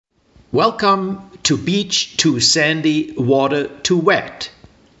Welcome to Beach Too Sandy, Water Too Wet,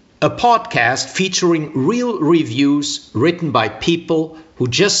 a podcast featuring real reviews written by people who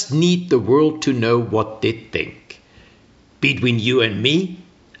just need the world to know what they think. Between you and me,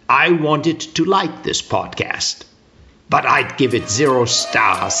 I wanted to like this podcast, but I'd give it 0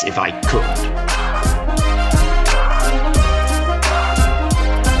 stars if I could.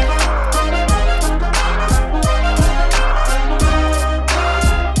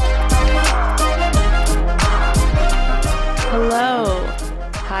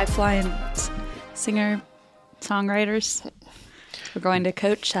 High-flying singer, songwriters. We're going to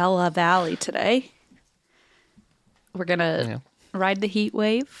Coachella Valley today. We're gonna ride the heat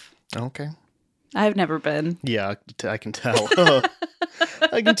wave. Okay. I've never been. Yeah, I can tell.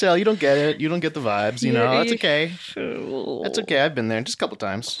 I can tell. You don't get it. You don't get the vibes. You know, that's okay. That's okay. I've been there just a couple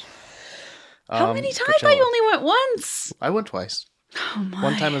times. How many times? Coachella. I only went once. I went twice. Oh my.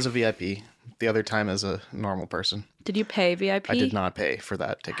 One time as a VIP. The other time as a normal person. Did you pay VIP? I did not pay for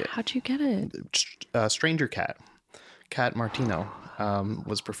that ticket. How'd you get it? Stranger Cat Martino,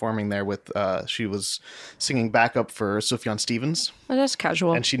 was performing there with, she was singing backup for Sufjan Stevens. Oh, that's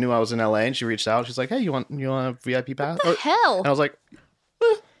casual. And she knew I was in LA and she reached out. She's like, hey, you want a VIP pass? What the hell? And I was like,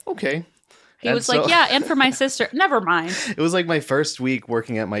 okay. He was like, yeah, and for my sister. Never mind. It was like my first week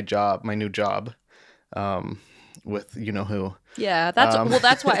working at my new job, with you know who. Yeah,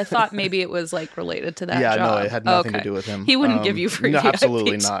 that's why I thought maybe it was like related to that job. Yeah, no, it had nothing to do with him. He wouldn't give you free No, VIP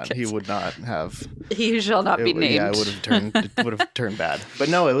absolutely not. tickets. He would not have. He shall not be named. Yeah, it would have turned bad. But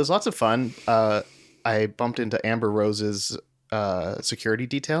no, it was lots of fun. I bumped into Amber Rose's security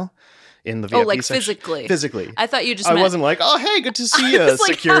detail in the VIP like section. physically. I thought you just I meant... wasn't like, oh, hey, good to see you,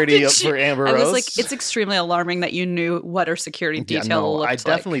 security for Amber Rose. I was like, it's extremely alarming that you knew what her security detail looked like. I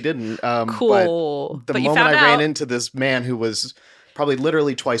definitely didn't. Cool. But the moment I ran into this man who was probably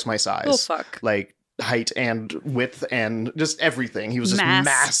literally twice my size. Oh, fuck. Like height and width and just everything. He was just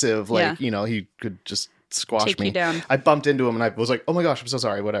massive. Like, he could just squash Take me. You down. I bumped into him and I was like, oh my gosh, I'm so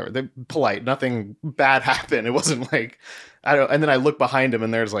sorry, whatever. They're polite. Nothing bad happened. It wasn't like, and then I look behind him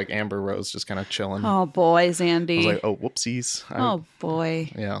and there's like Amber Rose just kind of chilling. Oh boy, Zandy. I was like, oh, whoopsies. Oh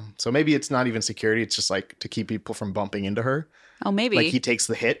boy. Yeah. So maybe it's not even security. It's just like to keep people from bumping into her. Oh, maybe. Like he takes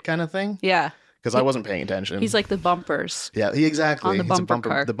the hit kind of thing. Yeah. Because I wasn't paying attention. He's like the bumpers. Yeah, exactly. On the bumper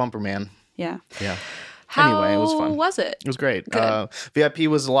car. The bumper man. Yeah. Yeah. How anyway, it was fun. Was it? It was great. Good. VIP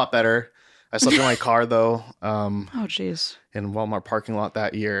was a lot better. I slept in my car though. Oh jeez. In Walmart parking lot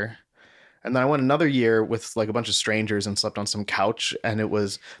that year. And then I went another year with like a bunch of strangers and slept on some couch. And it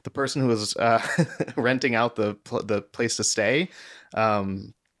was the person who was renting out the place to stay.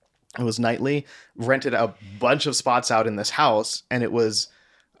 It was nightly. Rented a bunch of spots out in this house, and it was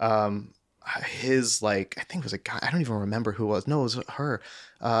his, like, I think it was a guy. I don't even remember who it was. No, it was her.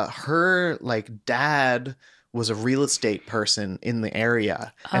 Her like dad was a real estate person in the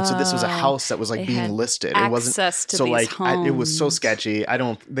area, and so this was a house that was like being listed. It wasn't to so these like homes. it was so sketchy.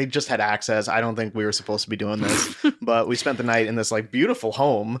 They just had access. I don't think we were supposed to be doing this, but we spent the night in this like beautiful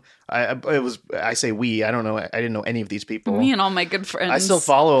home. I say we. I don't know. I didn't know any of these people. Me and all my good friends. I still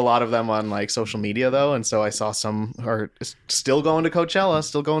follow a lot of them on like social media though, and so I saw some are still going to Coachella,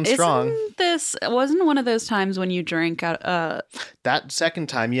 still going strong. Wasn't one of those times when you drank out? That second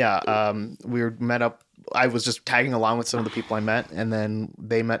time, yeah. We were met up. I was just tagging along with some of the people I met, and then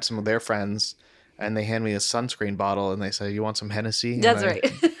they met some of their friends, and they handed me a sunscreen bottle, and they said, "You want some Hennessy?" And That's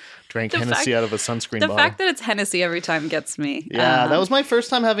right. Drank Hennessy out of a sunscreen bottle. The fact that it's Hennessy every time gets me. Yeah, that was my first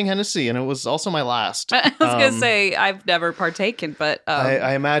time having Hennessy, and it was also my last. I was gonna say I've never partaken, but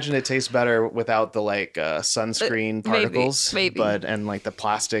I imagine it tastes better without the like sunscreen particles, maybe. And like the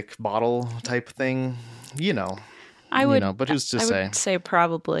plastic bottle type thing, I would, but who's to say? I would say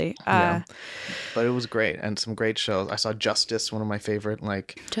probably. Yeah. But it was great, and some great shows. I saw Justice, one of my favorite.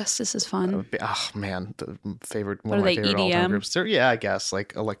 Like Justice is fun. Oh man, one of my favorite EDM? all-time groups. I guess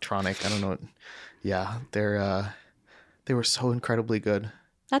like electronic. I don't know. Yeah, they were so incredibly good.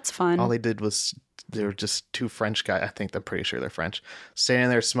 That's fun. All they did was they were just two French guys. I think I'm pretty sure they're French, standing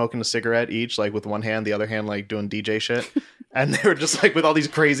there smoking a cigarette each, like with one hand, the other hand like doing DJ shit. And they were just like with all these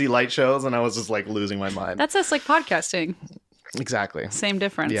crazy light shows, and I was just like losing my mind. That's us like podcasting. Exactly. Same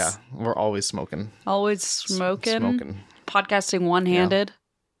difference. Yeah, we're always smoking. Always smoking. Podcasting one-handed.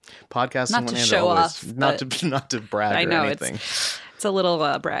 Yeah. Podcasting not one-handed. To show always. off. Not to brag. I know or anything. It's a little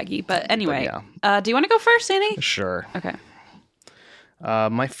braggy, but anyway. But yeah. Do you want to go first, Annie? Sure. Okay.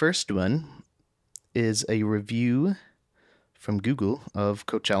 My first one is a review from Google of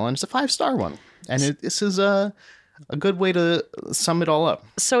Coachella, and it's a 5-star one. And this is a good way to sum it all up.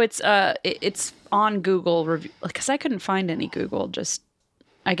 So it's on Google review, because I couldn't find any Google just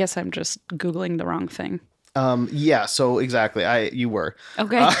I guess I'm just Googling the wrong thing. Yeah, so exactly. You were.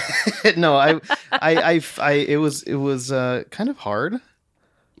 Okay. No, it was kind of hard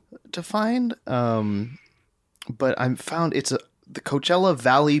to find. But I found the Coachella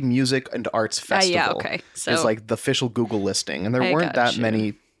Valley Music and Arts Festival. Yeah, okay. So is like the official Google listing, and there I weren't got that you.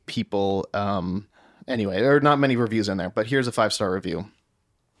 many people. Anyway, there are not many reviews in there, but here's a 5-star review.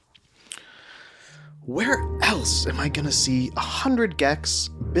 Where else am I going to see 100 Gex,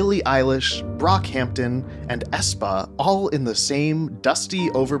 Billie Eilish, Brockhampton, and Espa all in the same dusty,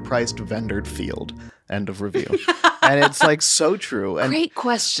 overpriced vendored field? End of review. And it's like so true. And great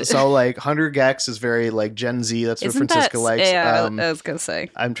question. so like 100 Gex is very like Gen Z. That's what Francisca likes. Yeah, I was going to say.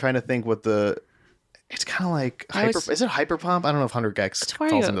 I'm trying to think what it's kind of like is it hyperpop? I don't know if 100 Gex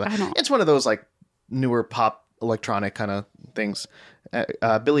falls into that. It's one of those like newer pop electronic kind of things.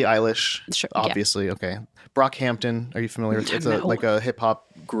 Billie Eilish, sure, obviously. Yeah. Okay. Brockhampton, are you familiar? It's like a hip hop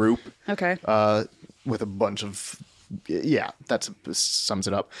group. Okay. With a bunch of that sums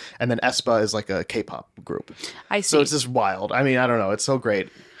it up. And then Espa is like a K-pop group. I see. So it's just wild. I mean, I don't know. It's so great.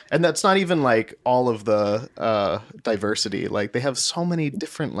 And that's not even like all of the diversity. Like they have so many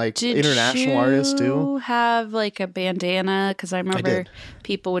different like international artists too. Did you have like a bandana? Because I remember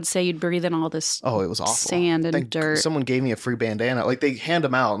people would say you'd breathe in all this. Oh, it was awful. Sand and dirt. Someone gave me a free bandana. Like they hand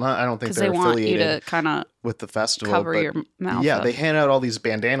them out. I don't think they're they want affiliated you to kind of with the festival. Cover your mouth. Yeah, up. they hand out all these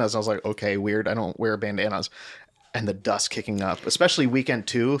bandanas. I was like, okay, weird. I don't wear bandanas. And the dust kicking up, especially weekend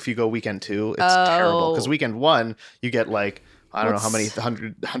 2. If you go weekend 2, it's terrible. Because weekend 1, you get like. I don't know how many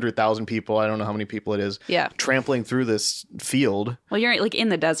 100,000 people. I don't know how many people it is. Yeah. Trampling through this field. Well, you're like in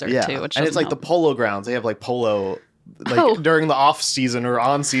the desert too. Which and it's like the polo grounds. They have like polo, like during the off season or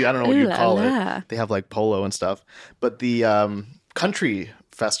on season. I don't know what you call it. They have like polo and stuff. But the country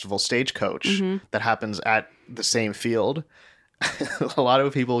festival Stagecoach that happens at the same field, a lot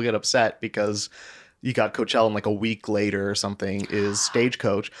of people get upset because you got Coachella and like a week later or something is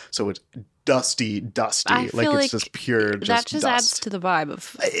Stagecoach. So it's dusty. I feel like it's just pure that just dust. Adds to the vibe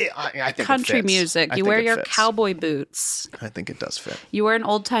of I think country music. You wear your cowboy boots. I think it does fit. You wear an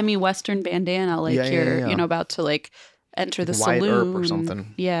old-timey Western bandana like you're you know about to like enter the Wyatt saloon Earp or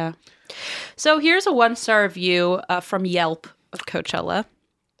something. Yeah. So here's a 1-star review from Yelp of Coachella.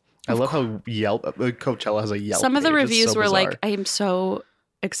 I love how Coachella has a Yelp Some of the page. reviews so were bizarre. like, I am so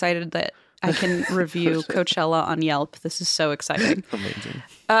excited that I can review Coachella on Yelp. This is so exciting. Amazing.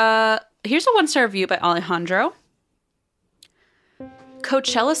 Here's a 1-star review by Alejandro.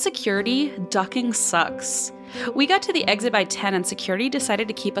 Coachella security ducking sucks. We got to the exit by 10 and security decided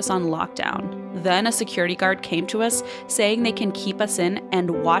to keep us on lockdown. Then a security guard came to us saying they can keep us in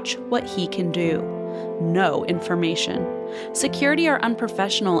and watch what he can do. No information. Security are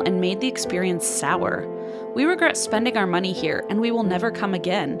unprofessional and made the experience sour. We regret spending our money here and we will never come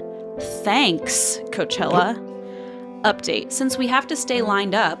again. Thanks, Coachella. Update. Since we have to stay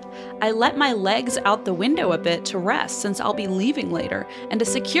lined up, I let my legs out the window a bit to rest since I'll be leaving later, and a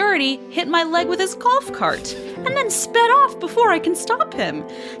security hit my leg with his golf cart and then sped off before I can stop him.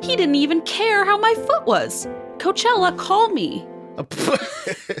 He didn't even care how my foot was. Coachella, call me.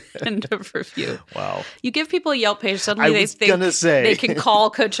 End of review. Wow. You give people a Yelp page, suddenly they think they can call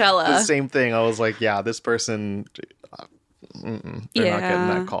Coachella. The same thing. I was like, yeah, this person... they're not getting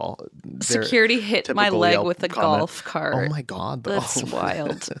that call. Security hit my leg Yelp with a comment. golf cart. Oh my god, though. That's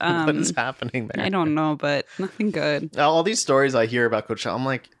wild. What is happening there? I don't know, but nothing good. All these stories I hear about Coachella, I'm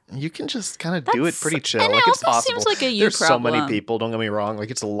like, you can just kind of do it pretty chill. And like it it's also possible. seems like a you There's so many problem. people. Don't get me wrong. Like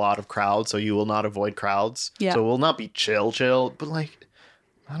it's a lot of crowds, so you will not avoid crowds. Yeah. So it will not be chill. But like,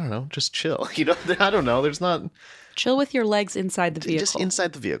 I don't know, just chill. You know, I don't know. There's not. Chill with your legs inside the vehicle. Just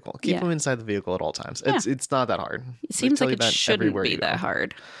inside the vehicle. Keep them inside the vehicle at all times. It's not that hard. It seems like it shouldn't be that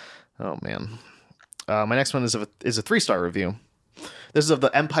hard. Oh man. My next one is a 3-star review. This is of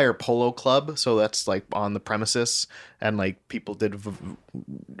the Empire Polo Club, so that's like on the premises, and like people did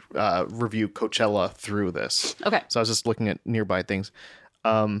review Coachella through this. Okay. So I was just looking at nearby things.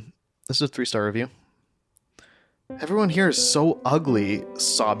 This is a 3-star review. Everyone here is so ugly,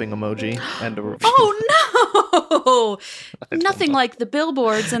 sobbing emoji, and a review. Oh no! Nothing like the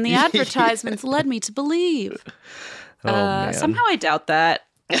billboards and the advertisements led me to believe. Man. Somehow I doubt that.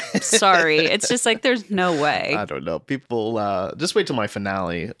 Sorry. It's just like there's no way. I don't know. People, just wait till my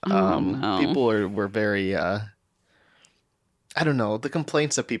finale. No. People were very, I don't know. The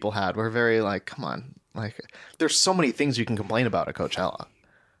complaints that people had were very like, come on. Like, there's so many things you can complain about at Coachella.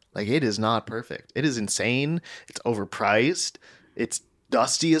 Like, it is not perfect. It is insane. It's overpriced. It's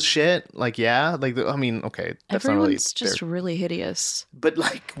dusty as shit. Like, yeah. Like, I mean, okay. That's Everyone's not really just really hideous. But,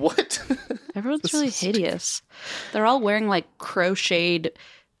 like, what? Everyone's really hideous. They're all wearing, like, crocheted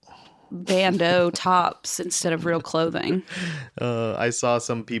bandeau tops instead of real clothing. I saw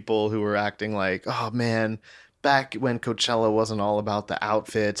some people who were acting like, oh man, back when Coachella wasn't all about the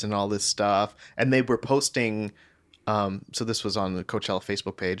outfits and all this stuff. And they were posting, so this was on the Coachella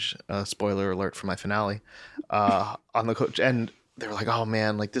Facebook page, spoiler alert for my finale, on the coach. And they were like, oh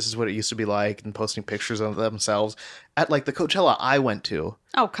man, like this is what it used to be like, and posting pictures of themselves at like the Coachella I went to.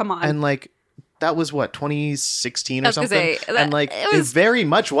 Oh, come on. And like, that was what, 2016 or something? Say, and like, it very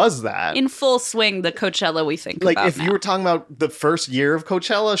much was that. In full swing, the Coachella we think like, about if now. you were talking about the first year of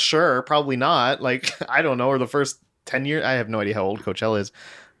Coachella, sure, probably not. Like, I don't know, or the first 10 years. I have no idea how old Coachella is.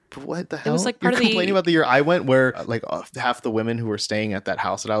 But what the hell? It was like part You're of complaining about the year I went where like half the women who were staying at that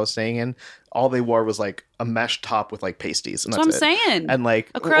house that I was staying in, all they wore was like a mesh top with like pasties. And that's what I'm it. saying. And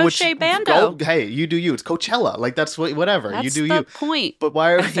like a crochet bandeau. Hey, you do you. It's Coachella. Like that's whatever. That's you do the you. point. But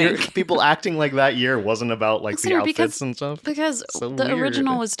why are people acting like that year wasn't about like the outfits and stuff? Because so the weird.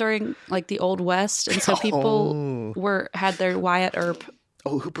 original was during like the Old West, and so people had their Wyatt Earp.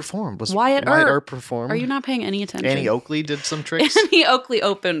 Oh, who performed? Was Wyatt Earp performed? Are you not paying any attention? Annie Oakley did some tricks. Annie Oakley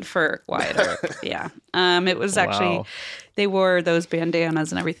opened for Wyatt Earp. Yeah. It was actually they wore those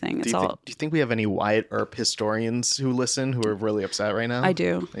bandanas and everything. Do you think we have any Wyatt Earp historians who listen who are really upset right now? I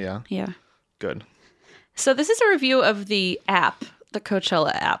do. Yeah. Yeah. Good. So this is a review of the app, the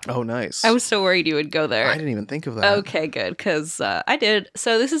Coachella app. Oh, nice. I was so worried you would go there. I didn't even think of that. Okay, good, because I did.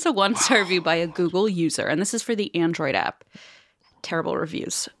 So this is a 1-star review by a Google user, and this is for the Android app. Terrible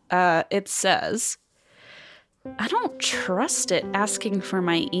reviews. It says, I don't trust it asking for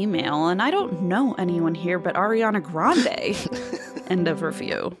my email, and I don't know anyone here but Ariana Grande. End of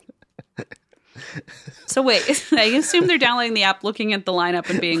review. So wait, I assume they're downloading the app, looking at the lineup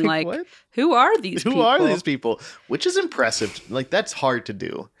and being like, who are these people? Who are these people? Which is impressive. Like, that's hard to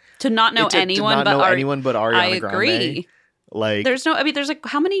do. To not know anyone but Ariana I Grande. agree. Like, there's like,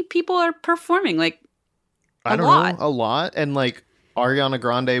 how many people are performing? Like, I don't know, a lot. And like, Ariana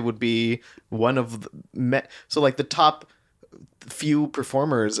Grande would be one of so like the top few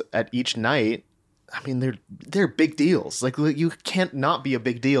performers at each night. I mean, they're big deals. Like, you can't not be a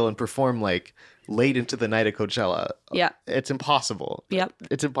big deal and perform like late into the night at Coachella. Yeah, it's impossible. Yep,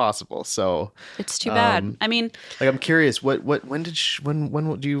 it's impossible. So it's too bad. I mean, like, I'm curious. When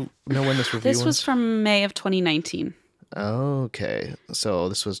do you know when this review was? This was from May of 2019. Okay, so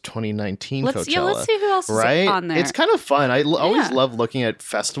this was 2019 Coachella. Yeah, let's see who else is on there. It's kind of fun. I always love looking at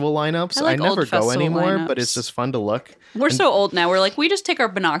festival lineups. I never go anymore, but it's just fun to look. We're so old now. We're like, we just take our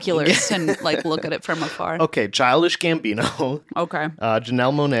binoculars and like look at it from afar. Okay, Childish Gambino. Okay.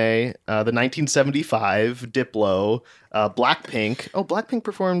 Janelle Monáe, the 1975, Diplo, Blackpink. Oh, Blackpink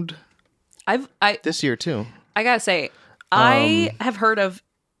performed this year too. I gotta say, I have heard of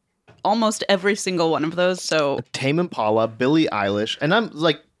almost every single one of those. So Tame Impala, Billie Eilish, and I'm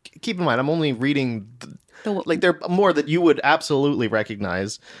like, keep in mind, I'm only reading like they're more that you would absolutely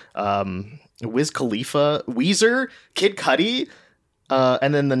recognize. Wiz Khalifa, Weezer, Kid Cudi,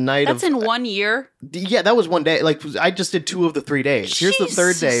 and then the night that's in 1 year. Yeah, that was one day. Like, I just did 2 of the 3 days. Here's the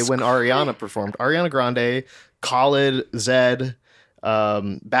third day when Ariana performed. Ariana Grande, Khalid, Zed,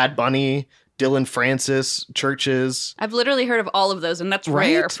 Bad Bunny, Dylan Francis, Churches. I've literally heard of all of those, and that's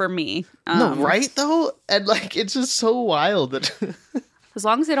rare for me. No, right though? And like, it's just so wild that as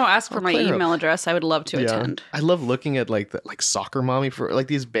long as they don't ask for my email address, I would love to attend. I love looking at like Soccer Mommy for like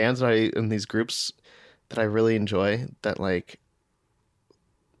these bands and these groups that I really enjoy that like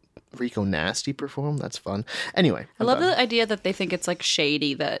Rico Nasty perform. That's fun. Anyway, I love the idea that they think it's like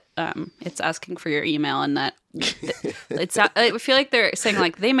shady that it's asking for your email, and that it's. I feel like they're saying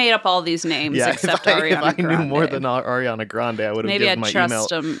like they made up all these names except Ariana Grande. If I knew more than Ariana Grande, I would have given my email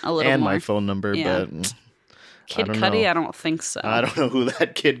and my phone number. Yeah. But Kid Cudi, I don't think so. I don't know who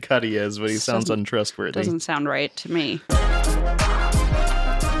that Kid Cudi is, but he sounds untrustworthy. Doesn't sound right to me.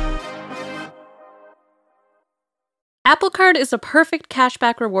 Apple Card is a perfect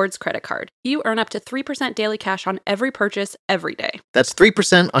cashback rewards credit card. You earn up to 3% daily cash on every purchase every day. That's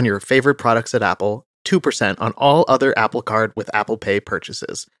 3% on your favorite products at Apple, 2% on all other Apple Card with Apple Pay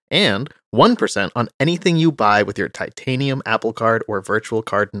purchases, and 1% on anything you buy with your titanium Apple Card or virtual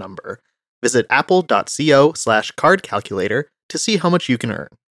card number. Visit apple.co/card calculator to see how much you can earn.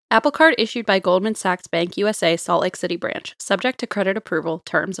 Apple Card issued by Goldman Sachs Bank USA, Salt Lake City branch. Subject to credit approval.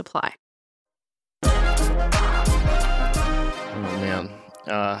 Terms apply. Oh, man.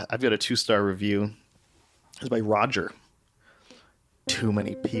 I've got a 2-star review. It's by Roger. Too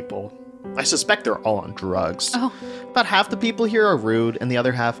many people. I suspect they're all on drugs. Oh. About half the people here are rude, and the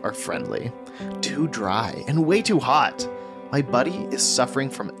other half are friendly. Too dry and way too hot. My buddy is suffering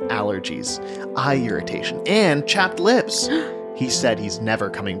from allergies, eye irritation, and chapped lips. He said he's never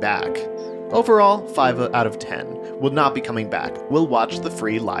coming back. Overall, 5 out of 10. Will not be coming back. We'll watch the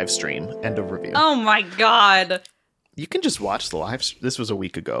free live stream. End of review. Oh my god. You can just watch the live. This was a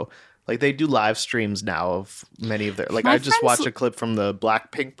week ago. Like, they do live streams now of many of their. Like, I just watched a clip from the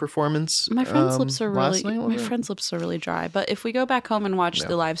Blackpink performance. My friend's lips are really dry. But if we go back home and watch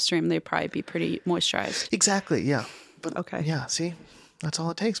the live stream, they'd probably be pretty moisturized. Exactly. Yeah. But okay. Yeah. See, that's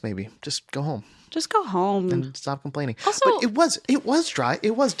all it takes. Maybe just go home. Just go home and stop complaining. Also, but it was dry.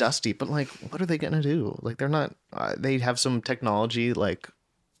 It was dusty. But like, what are they gonna do? Like, they're not. They have some technology like.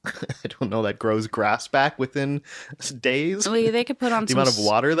 I don't know, that grows grass back within days. Well, they could put on the amount of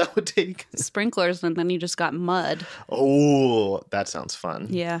water that would take. Sprinklers, and then you just got mud. Oh, that sounds fun.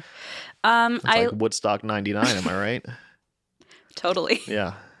 Yeah. It's like Woodstock 99, am I right? Totally.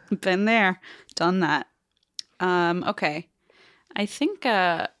 Yeah. Been there. Done that. Okay. I think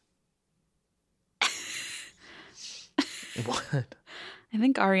What? I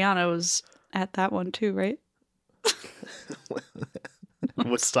think Ariana was at that one too, right?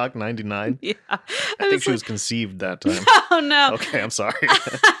 Woodstock 99? Yeah. I think she was conceived that time. Oh, no. Okay, I'm sorry.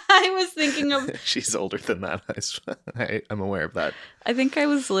 I was thinking of... She's older than that. I'm aware of that. I think I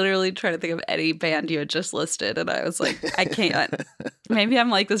was literally trying to think of any band you had just listed, and I was like, I can't. Maybe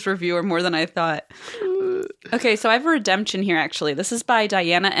I'm like this reviewer more than I thought. Okay, so I have a redemption here, actually. This is by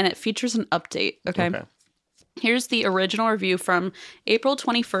Diana, and it features an update, okay? Here's the original review from April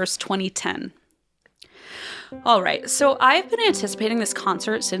 21st, 2010. All right, so I've been anticipating this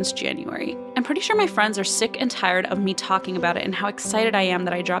concert since January. I'm pretty sure my friends are sick and tired of me talking about it and how excited I am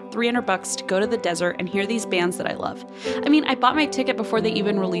that I dropped $300 to go to the desert and hear these bands that I love. I mean, I bought my ticket before they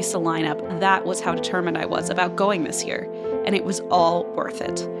even released a lineup. That was how determined I was about going this year, and it was all worth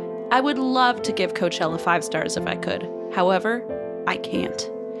it. I would love to give Coachella 5 stars if I could. However, I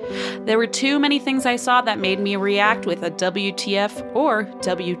can't. There were too many things I saw that made me react with a WTF or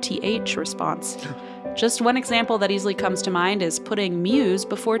WTH response. Just one example that easily comes to mind is putting Muse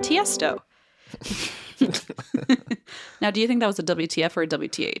before Tiesto. Now, do you think that was a WTF or a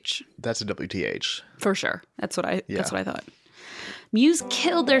WTH? That's a WTH. For sure. That's what I thought. Muse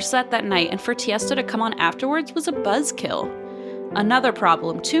killed their set that night, and for Tiesto to come on afterwards was a buzzkill. Another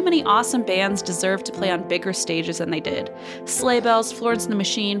problem, too many awesome bands deserve to play on bigger stages than they did. Sleigh Bells, Florence and the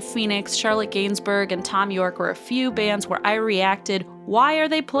Machine, Phoenix, Charlotte Gainsbourg, and Tom York were a few bands where I reacted, why are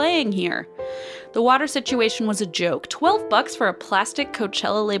they playing here? The water situation was a joke. $12 for a plastic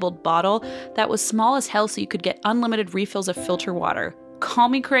Coachella-labeled bottle that was small as hell so you could get unlimited refills of filter water. Call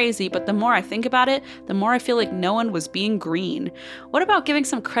me crazy, but the more I think about it, the more I feel like no one was being green. What about giving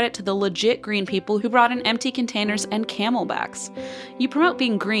some credit to the legit green people who brought in empty containers and camelbacks? You promote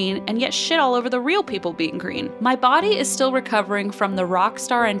being green, and yet shit all over the real people being green. My body is still recovering from the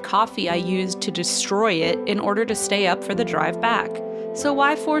Rockstar and coffee I used to destroy it in order to stay up for the drive back. So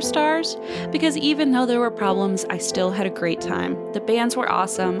why 4 stars? Because even though there were problems, I still had a great time. The bands were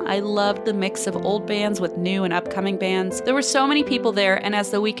awesome. I loved the mix of old bands with new and upcoming bands. There were so many people there, and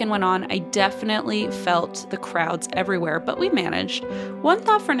as the weekend went on, I definitely felt the crowds everywhere, but we managed. One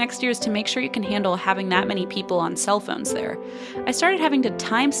thought for next year is to make sure you can handle having that many people on cell phones there. I started having to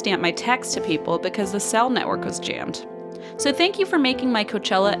timestamp my text to people because the cell network was jammed. So thank you for making my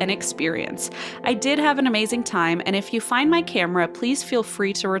Coachella an experience. I did have an amazing time, and if you find my camera, please feel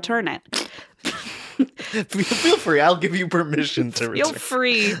free to return it. Feel free. I'll give you permission to return. Feel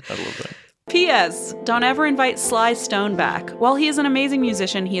free. I love that. P.S. Don't ever invite Sly Stone back. While he is an amazing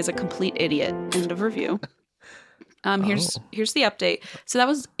musician, he is a complete idiot. End of review. Here's the update. So that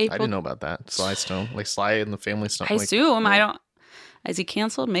was April. I didn't know about that. Sly Stone, like Sly and the Family Stone. I assume. I don't. Is he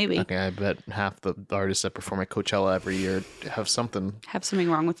canceled? Maybe. Okay, I bet half the artists that perform at Coachella every year have something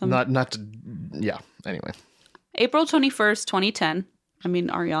wrong with them. Yeah. Anyway. April 21st, 2010. I mean,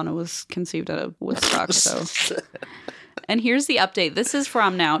 Ariana was conceived at a Woodstock, so. And here's the update. This is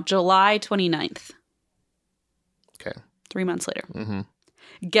from now, July 29th. Okay. 3 months later.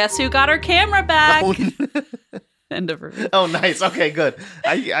 Mm-hmm. Guess who got her camera back? Oh. End of review. Oh, nice. Okay, good.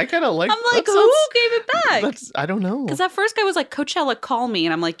 I kind of like. I'm like, who gave it back? I don't know. Because that first guy was like, Coachella, call me,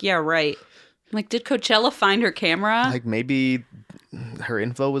 and I'm like, yeah, right. I'm like, did Coachella find her camera? Like maybe her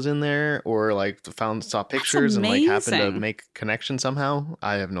info was in there, or like saw pictures and like happened to make a connection somehow.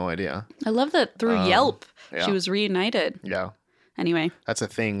 I have no idea. I love that through Yelp, yeah. She was reunited. Yeah. Anyway, that's a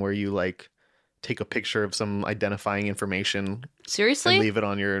thing where you like take a picture of some identifying information. Seriously? And leave it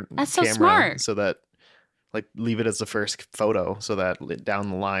on your camera. So smart. So that. Like, leave it as the first photo so that down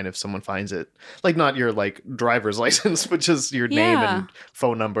the line, if someone finds it, like, not your, like, driver's license, but just your name and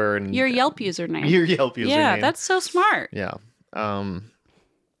phone number. And your Yelp username. Your Yelp username. Yeah, that's so smart. Yeah. I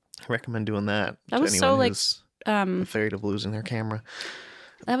recommend doing that. That was so, like, afraid of losing their camera.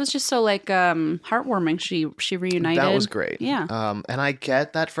 That was just so like heartwarming. She reunited. That was great. Yeah. And I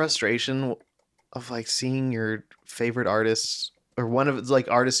get that frustration of like seeing your favorite artists or one of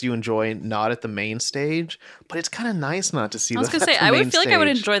like artists you enjoy not at the main stage, but it's kind of nice not to see. I was gonna say I would feel like I would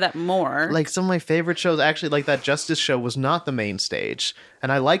enjoy that more. Like some of my favorite shows, actually, like that Justice show was not the main stage,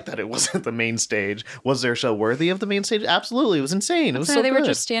 and I like that it wasn't the main stage. Was their show worthy of the main stage? Absolutely, it was insane. It was so they good. were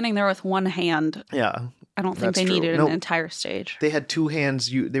just standing there with one hand. Yeah. I don't think they needed an entire stage. They had two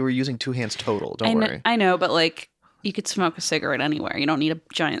hands. They were using two hands total. Don't worry. I know, but like you could smoke a cigarette anywhere. You don't need a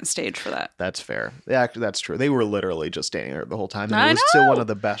giant stage for that. That's fair. Yeah, that's true. They were literally just standing there the whole time. And it was still one of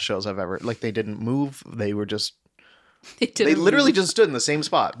the best shows I've ever. Like they didn't move. They were just. They literally just stood in the same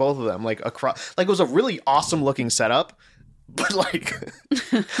spot, both of them, like across. Like it was a really awesome looking setup. But like,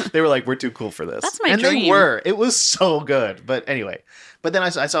 they were like, we're too cool for this. That's my dream. And they were. It was so good. But anyway. But then I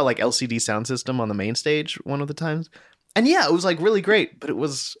saw like LCD sound system on the main stage one of the times. And yeah, it was like really great. But it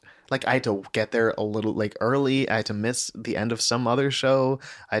was like I had to get there a little like early. I had to miss the end of some other show.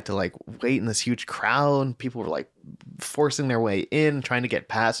 I had to like wait in this huge crowd. People were like forcing their way in, trying to get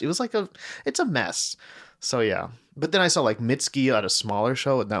past. It was like it's a mess. So yeah. But then I saw like Mitski at a smaller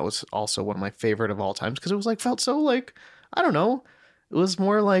show. And that was also one of my favorite of all times. Because it was like felt so like, I don't know. It was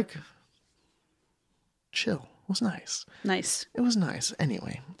more like chill. It was nice. Nice. It was nice.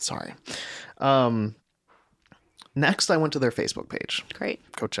 Anyway, sorry. Next, I went to their Facebook page. Great.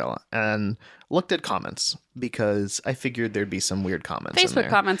 Coachella. And looked at comments because I figured there'd be some weird comments. Facebook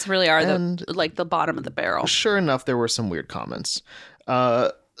comments really are the bottom of the barrel. Sure enough, there were some weird comments.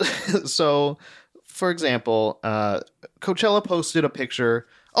 So, for example, Coachella posted a picture.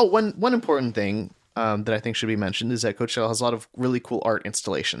 Oh, one important thing. That I think should be mentioned is that Coachella has a lot of really cool art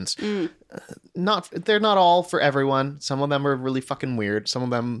installations. They're not all for everyone. Some of them are really fucking weird. Some of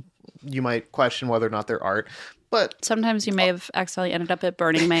them you might question whether or not they're art. But sometimes you may have accidentally ended up at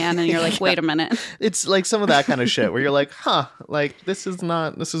Burning Man and you're like, wait a minute. It's like some of that kind of shit where you're like, huh, like this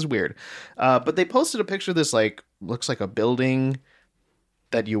is weird. But they posted a picture of this like looks like a building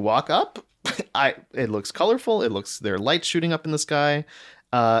that you walk up. It looks colorful. There are lights shooting up in the sky.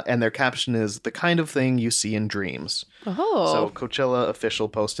 And their caption is the kind of thing you see in dreams. Oh. So Coachella official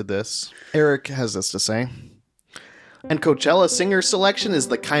posted this. Eric has this to say. And Coachella singer selection is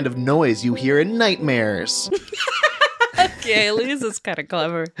the kind of noise you hear in nightmares. Okay, at least it's kind of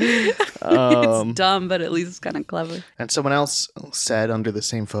clever. It's dumb, but at least it's kind of clever. And someone else said under the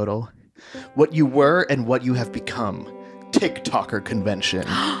same photo, what you were and what you have become. TikToker convention.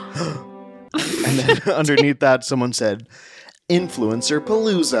 And then underneath that, someone said, Influencer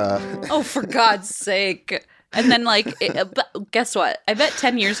Palooza. Oh, for God's sake. And then, like, guess what? I bet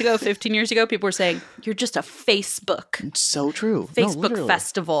 10 years ago, 15 years ago, people were saying, you're just a Facebook. It's so true. Facebook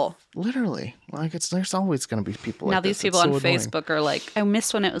festival. Literally. Like, there's always going to be people like now these people on Facebook are like, I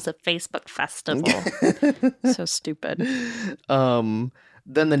miss when it was a Facebook festival. So stupid. Then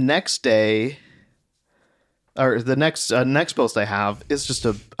the next day... Or the next post I have is just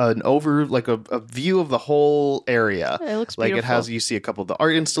a view of the whole area. It looks beautiful. You see a couple of the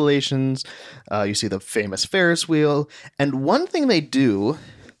art installations, you see the famous Ferris wheel, and one thing they do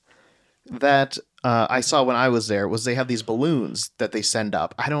that I saw when I was there was they have these balloons that they send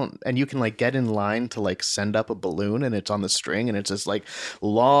up. And you can like get in line to like send up a balloon, and it's on the string, and it's this like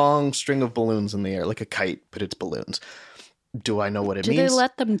long string of balloons in the air, like a kite, but it's balloons. Do I know what it means? Do they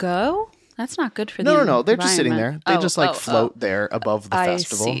let them go? That's not good for them. No. They're just sitting there. They just float there above the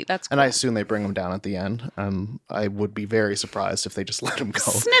festival. I see. That's cool. And I assume they bring them down at the end. I would be very surprised if they just let them go.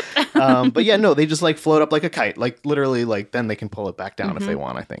 Snip. But yeah, no, they just like float up like a kite. Like literally, like then they can pull it back down if they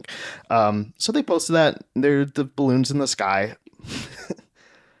want, I think. So they posted that. They're the balloons in the sky.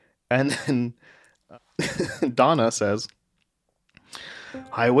 And then Donna says,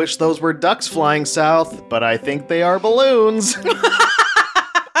 I wish those were ducks flying south, but I think they are balloons.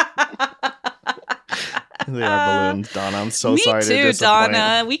 They are balloons, Donna. I'm so sorry to disappoint. Me too,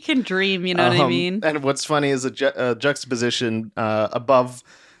 Donna. We can dream, you know what I mean? And what's funny is a juxtaposition above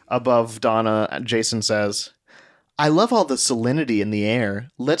Donna, Jason says, I love all the salinity in the air.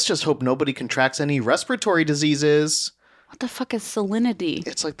 Let's just hope nobody contracts any respiratory diseases. What the fuck is salinity?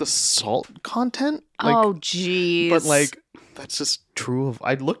 It's like the salt content. Oh, geez. But like, that's just true.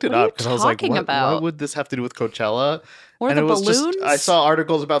 I looked it up because I was like, what would this have to do with Coachella? Or the balloons? I saw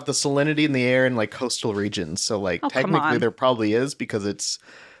articles about the salinity in the air in like coastal regions. So like technically there probably is because it's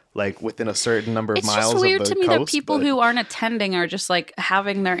like within a certain number of miles of the coast. It's just weird to me that people who aren't attending are just like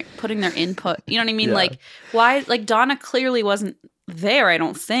putting their input. You know what I mean? Yeah. Like why? Like Donna clearly wasn't there, I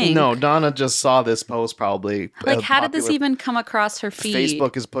don't think. No, Donna just saw this post probably. Like, how did this even come across her feed?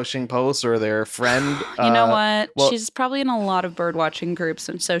 Facebook is pushing posts, or their friend. You know what? She's probably in a lot of bird watching groups,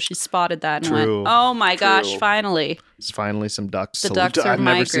 and so she spotted that and went, "Oh my gosh, finally!" It's finally some ducks. The ducks are I've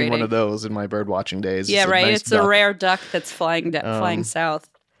migrating. never seen one of those in my bird watching days. Yeah, right. Nice it's duck. a rare duck that's flying south.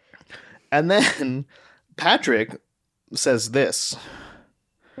 And then Patrick says this.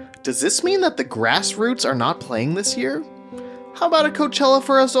 Does this mean that the Grassroots are not playing this year? How about a Coachella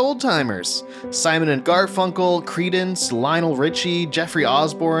for us old-timers? Simon and Garfunkel, Creedence, Lionel Richie, Jeffrey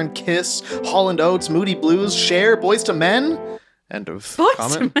Osborne, Kiss, Hall & Oates, Moody Blues, Cher, Boyz II Men? End of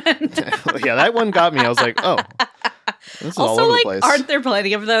comment. Yeah, that one got me. I was like, oh. This is also, all over like, the place. aren't there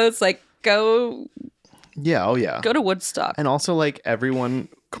plenty of those? Like, go... Yeah, oh yeah. Go to Woodstock. And also, like, everyone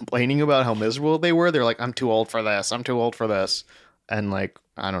complaining about how miserable they were. They're like, I'm too old for this. I'm too old for this. And, like,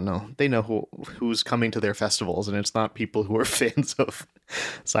 I don't know. They know who's coming to their festivals, and it's not people who are fans of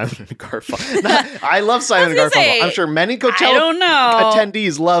Simon and Garfunkel. I love Simon and Garfunkel. Say, I'm sure many Coachella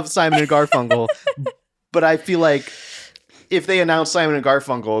attendees love Simon and Garfunkel. But I feel like if they announce Simon and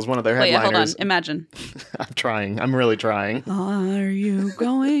Garfunkel as one of their headliners... Wait, hold on. Imagine. I'm trying. I'm really trying. Are you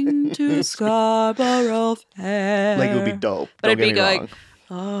going to Scarborough Fair? Like, it would be dope. But Don't I'd be get me going... wrong.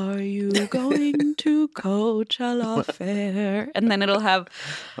 Are you going to Coachella Fair? And then it'll have...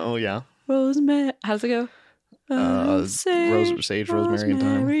 Oh, yeah. Rosemary... How's it go? Sage,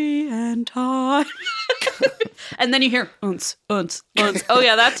 Rosemary, and Thyme. And then you hear unce, unce, unce. Oh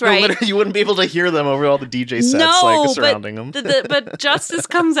yeah, that's right. No, literally, you wouldn't be able to hear them over all the DJ sets like surrounding them. But Justice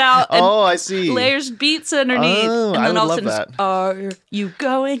comes out. And I see. Layers beats underneath, Oh, and then I all would of a sudden, love are you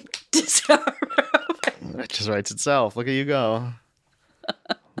going to Scarborough? It just writes itself. Look at you go.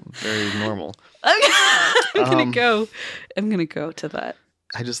 Very normal. I'm gonna go to that.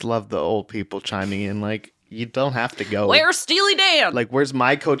 I just love the old people chiming in. Like, you don't have to go. Where's Steely Dan? Like, where's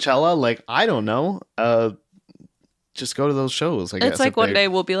my Coachella? Like, I don't know. Just go to those shows. I guess it's like one day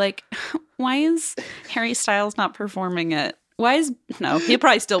we'll be like, why is Harry Styles not performing it? No, he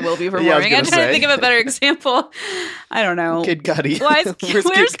probably still will be performing. I'm trying to think of a better example. I don't know. Kid Cudi.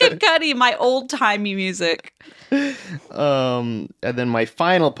 Where's Kid Cudi? My old-timey music. And then my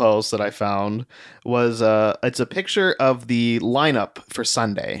final post that I found was it's a picture of the lineup for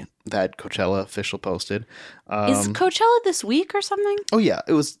Sunday that Coachella official posted. Is Coachella this week or something? Oh yeah,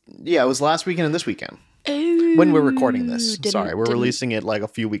 it was last weekend and this weekend. Oh, when we're recording this. Sorry, we're releasing it like a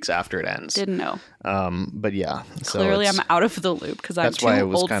few weeks after it ends. Didn't know. But yeah. Clearly I'm out of the loop because I'm too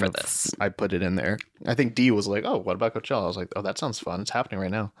old for this. I put it in there. I think Dee was like, oh, what about Coachella? I was like, oh, that sounds fun. It's happening right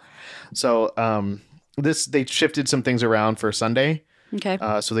now. So they shifted some things around for Sunday. Okay.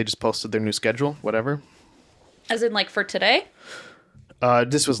 So they just posted their new schedule, whatever. As in like for today?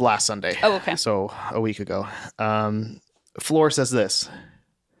 This was last Sunday. Oh, okay. So a week ago. Floor says this.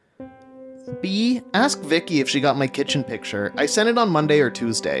 B, ask Vicky if she got my kitchen picture. I sent it on Monday or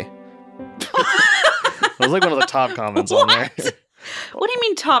Tuesday. It was like one of the top comments on there. What do you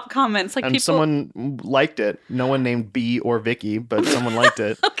mean top comments? Like, and people... someone liked it. No one named B or Vicky, but someone liked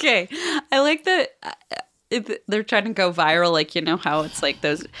it. Okay. I like that they're trying to go viral. Like, you know how it's like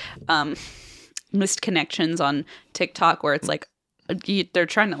those missed connections on TikTok where it's like, they're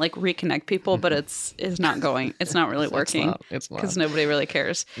trying to like reconnect people, but it's not going. It's not really working. It's not. Because nobody really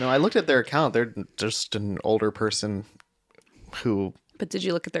cares. No, I looked at their account. They're just an older person who... But did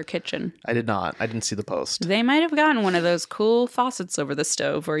you look at their kitchen? I did not. I didn't see the post. They might have gotten one of those cool faucets over the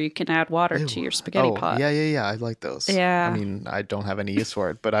stove where you can add water to your spaghetti pot. Yeah. I like those. Yeah. I mean, I don't have any use for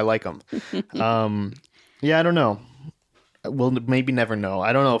it, but I like them. Yeah, I don't know. We'll maybe never know.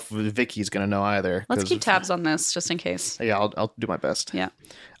 I don't know if Vicky's going to know either. Let's keep tabs on this just in case. Yeah, I'll do my best. Yeah.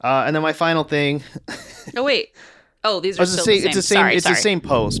 And then my final thing. Oh, wait. Oh, these are still the same. It's the same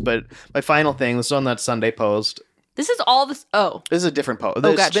post, but my final thing, this is on that Sunday post. This is all this. Oh. This is a different post.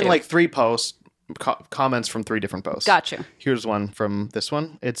 There's been like 3 posts, comments from 3 different posts. Got you. Here's one from this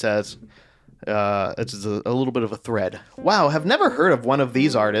one. It says, it's a little bit of a thread. Wow, have never heard of one of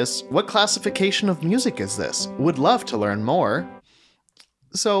these artists. What classification of music is this? Would love to learn more.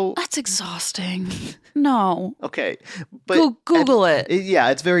 So that's exhausting. No. Okay, but Google it. Yeah,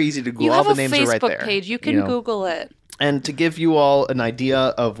 it's very easy to Google. You have all the names Facebook are right there. page. You can Google it. And to give you all an idea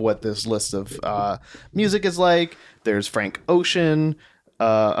of what this list of music is like, there's Frank Ocean.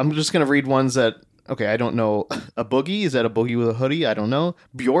 I'm just gonna read ones that. Okay, I don't know. A boogie, is that a boogie with a hoodie? I don't know.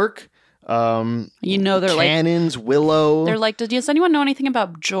 Bjork. They're Cannons, like Willow. They're like, does anyone know anything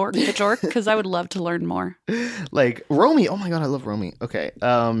about Bjork? Because I would love to learn more. Like Romy. Oh my god, I love Romy. Okay.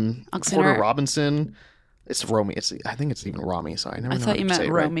 Porter Robinson. It's Romy. I think it's even Romy. Sorry, I never I know thought how you to say meant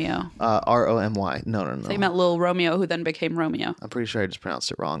it right. Romeo. Romy. No. I thought you meant Lil Romeo, who then became Romeo. I'm pretty sure I just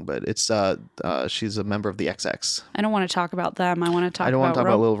pronounced it wrong, but it's she's a member of the XX. I don't want to talk about them. I want to talk I don't want to talk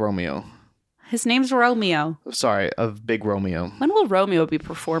about Lil Romeo. His name's Romeo. Sorry, of Big Romeo. When will Romeo be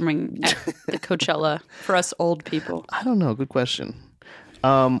performing at the Coachella for us old people? I don't know. Good question.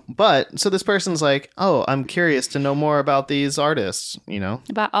 But so this person's like, oh, I'm curious to know more about these artists,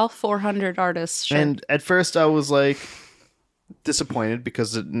 About all 400 artists. Sure. And at first I was like disappointed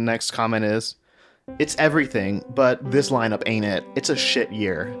because the next comment is, it's everything, but this lineup ain't it. It's a shit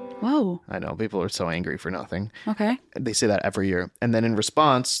year. Whoa. I know, people are so angry for nothing. Okay. They say that every year. And then in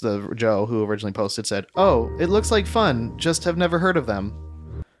response, the Joe who originally posted said, oh, it looks like fun, just have never heard of them.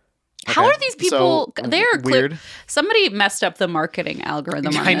 Okay. How are these people? So, they're weird. Somebody messed up the marketing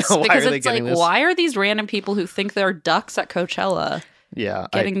algorithm on I this know, why because are they it's like, getting this? why are these random people who think they're ducks at Coachella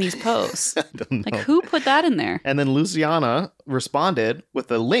getting these posts? I don't know. Like, who put that in there? And then Luciana responded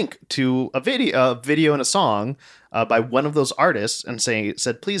with a link to a video and a song by one of those artists, and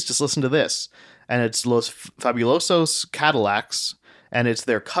said, please just listen to this. And it's Los Fabulosos Cadillacs. And it's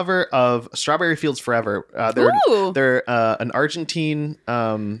their cover of Strawberry Fields Forever. They're an Argentine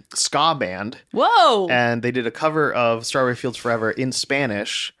ska band. Whoa! And they did a cover of Strawberry Fields Forever in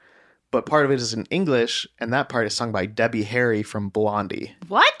Spanish, but part of it is in English, and that part is sung by Debbie Harry from Blondie.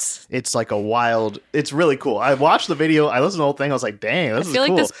 What? It's like it's really cool. I watched the video, I listened to the whole thing, I was like, dang, this is cool. I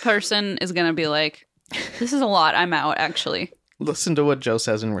feel like this person is going to be like, this is a lot, I'm out, actually. Listen to what Joe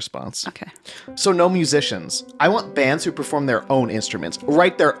says in response. Okay. So no musicians. I want bands who perform their own instruments,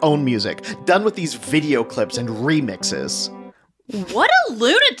 write their own music, done with these video clips and remixes. What a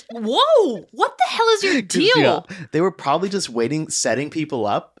lunatic. Whoa. What the hell is your deal? Yeah, they were probably just setting people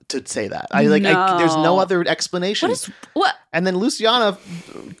up to say that. There's no other explanation. What? And then Luciana,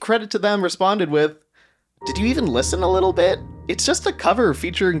 credit to them, responded with, did you even listen a little bit? It's just a cover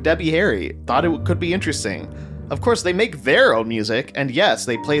featuring Debbie Harry. Thought it could be interesting. Of course, they make their own music, and yes,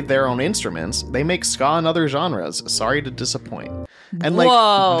 they play their own instruments. They make ska and other genres. Sorry to disappoint. And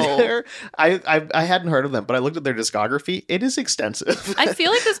Whoa. I hadn't heard of them, but I looked at their discography. It is extensive. I feel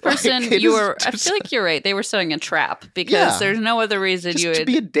like this person, I feel like you're right. They were setting a trap because there's no other reason just you would to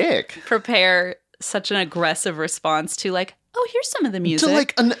be a dick. Prepare such an aggressive response to like, oh, here's some of the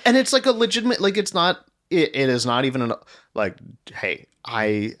music. And it's like a legitimate, like it's not, it is not even like, hey,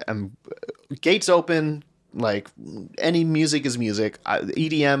 I am gates open. Like any music is music.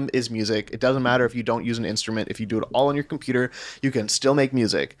 EDM is music. It doesn't matter if you don't use an instrument. If you do it all on your computer, you can still make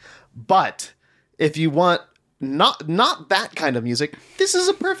music. But if you want not that kind of music, this is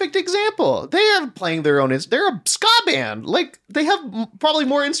a perfect example. They are playing their own. They're a ska band. Like they have probably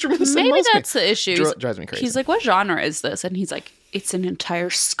more instruments than most. Maybe that's the issue. Drives me crazy. He's like, what genre is this? And he's like, it's an entire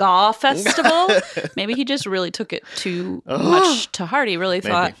ska festival. Maybe he just really took it too much to heart. He really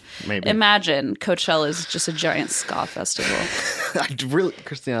thought, maybe. Imagine Coachella is just a giant ska festival.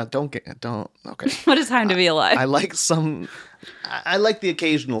 Christina, okay. What a time to be alive. I like the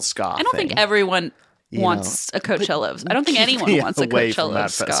occasional ska. I don't think everyone wants a Coachella. I don't think anyone wants a Coachella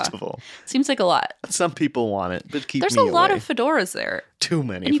ska. Festival. Seems like a lot. Some people want it, but There's a lot of fedoras there. Too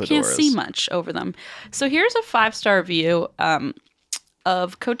many and you fedoras. Can't see much over them. So here's a 5-star view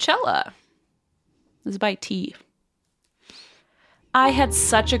of Coachella. This is by T. I had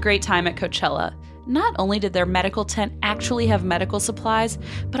such a great time at Coachella. Not only did their medical tent actually have medical supplies,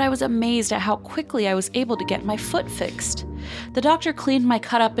 but I was amazed at how quickly I was able to get my foot fixed. The doctor cleaned my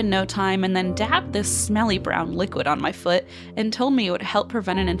cut up in no time and then dabbed this smelly brown liquid on my foot and told me it would help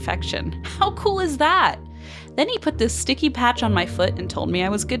prevent an infection. How cool is that? Then he put this sticky patch on my foot and told me I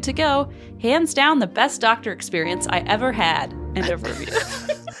was good to go. Hands down, the best doctor experience I ever had. End of review.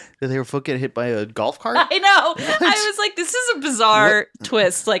 Did their foot get hit by a golf cart? I know. What? I was like, this is a bizarre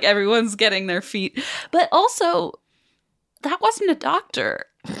twist. Like, everyone's getting their feet. But also, that wasn't a doctor.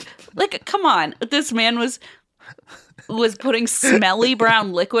 Like, come on. This man was putting smelly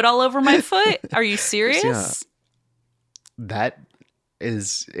brown liquid all over my foot? Are you serious? Yeah. That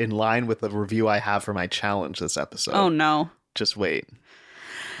is in line with the review I have for my challenge this episode. Oh, no. Just wait.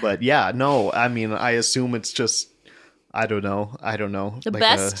 But yeah, no, I mean, I assume it's just, I don't know. The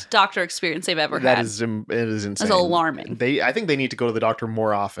best doctor experience they've ever had. It is insane. That's alarming. I think they need to go to the doctor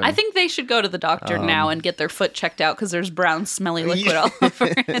more often. I think they should go to the doctor now and get their foot checked out because there's brown, smelly liquid all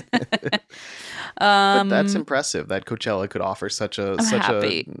over it. But that's impressive that Coachella could offer such a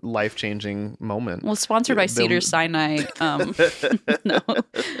life-changing moment. Well, sponsored by Cedars-Sinai.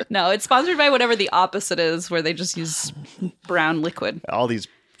 No, it's sponsored by whatever the opposite is, where they just use brown liquid. All these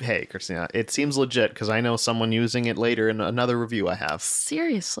hey, Christina, it seems legit because I know someone using it later in another review I have.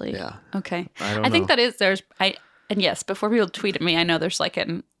 Seriously? Yeah. Okay. I think that is, and yes, before people tweet at me, I know there's like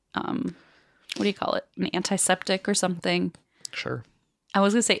an, what do you call it? An antiseptic or something. Sure. I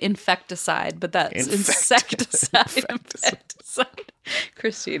was going to say infecticide, but that's insecticide. Infecticide.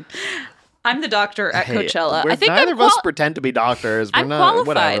 Christine. I'm the doctor at Coachella. I think neither of us pretend to be doctors. I'm qualified.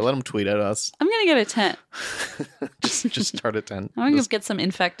 Whatever. Let them tweet at us. I'm going to get a tent. just start a tent. I'm going to get some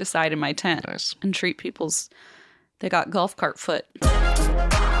insecticide in my tent. Nice. And treat people's... They got golf cart foot. This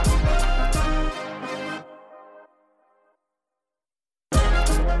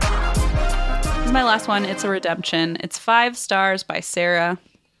is my last one. It's a redemption. It's 5 stars by Sarah.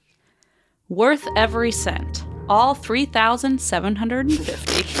 Worth every cent. All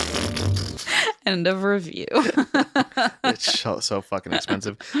 3,750. End of review. It's so fucking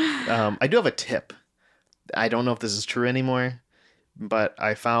expensive. I do have a tip. I don't know if this is true anymore, but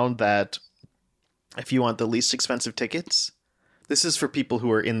I found that if you want the least expensive tickets, this is for people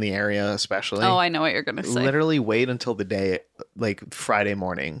who are in the area especially. Oh, I know what you're going to say. Literally wait until the day, like Friday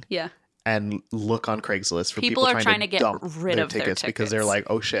morning. Yeah. And look on Craigslist for people are trying to get rid of their tickets because they're like,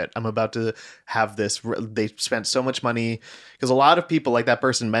 oh shit, I'm about to have this. They spent so much money because a lot of people, like that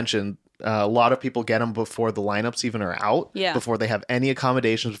person mentioned, a lot of people get them before the lineups even are out. Yeah. Before they have any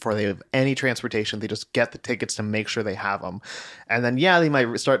accommodations, before they have any transportation, they just get the tickets to make sure they have them. And then, they might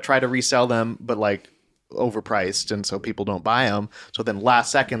try to resell them, but like overpriced, and so people don't buy them. So then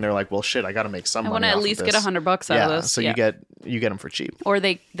last second they're like, well shit, I got to make some money. I want to at least get $100 out of this. So you get them for cheap. Or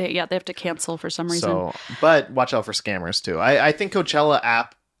they have to cancel for some reason. So, but watch out for scammers too. I think Coachella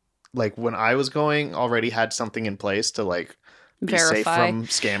app, like when I was going, already had something in place to like be safe from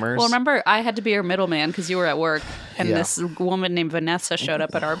scammers. Well, remember, I had to be your middleman because you were at work, and this woman named Vanessa showed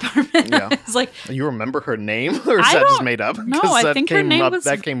up at our apartment. Yeah. It's like, you remember her name, or is that just made up? No, I think her name was...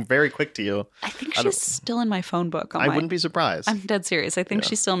 That came very quick to you. I think she's still in my phone book. I wouldn't be surprised. I'm dead serious. I think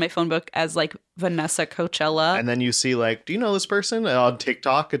she's still in my phone book as like Vanessa Coachella. And then you see like, do you know this person? On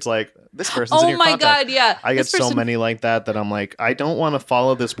TikTok, it's like, this person's in your contact. Oh my God, yeah. I get so many like that I'm like, I don't want to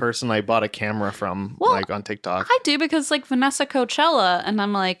follow this person I bought a camera from, like on TikTok. I do, because like Vanessa Coachella, and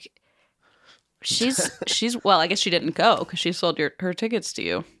I'm like, she's well, I guess she didn't go because she sold her tickets to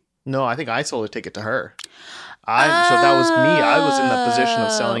you. No, I think I sold a ticket to her. So that was me. I was in the position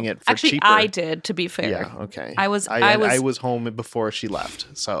of selling it for cheaper. I did, to be fair. Yeah, okay. I was home before she left,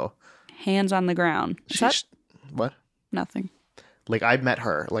 so hands on the ground. What? Nothing. Like I met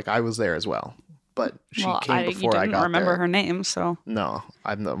her, like I was there as well, but she came before I got there. You didn't remember her name, so no,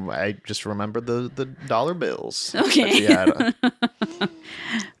 I just remember the dollar bills. Okay.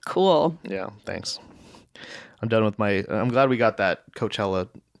 Cool. Yeah, thanks. I'm done with I'm glad we got that Coachella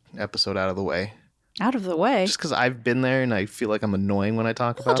episode out of the way. Out of the way? Just because I've been there and I feel like I'm annoying when I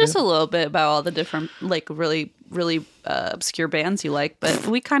talk about just a little bit about all the different, like, really, really obscure bands you like, but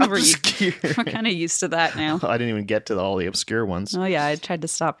we kind of we're kind of used to that now. I didn't even get to all the obscure ones. Oh yeah, I tried to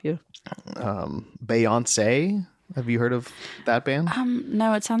stop you. Beyonce, have you heard of that band?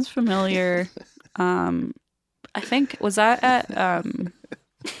 No, it sounds familiar. I think, was that at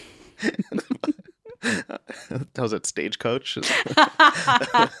That was at Stagecoach. It's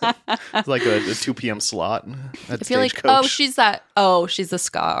like a 2 p.m. slot at Stagecoach. She's the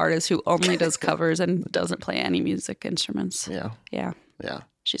ska artist who only does covers and doesn't play any music instruments. Yeah.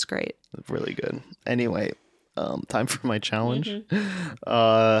 She's great. Really good. Anyway, time for my challenge.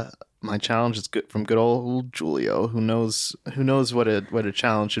 My challenge is from good old Julio, who knows what a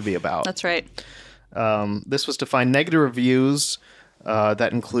challenge should be about. That's right. This was to find negative reviews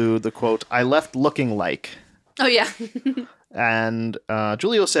that include the quote, "I left looking like." Oh yeah. And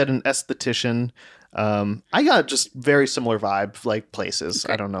Julio said an esthetician. I got just very similar vibe, like places.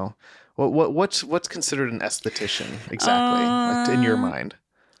 Okay. I don't know. What's considered an esthetician exactly, like, in your mind?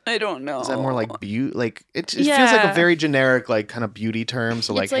 I don't know. Is that more like beauty? Like it feels like a very generic, like kind of beauty term.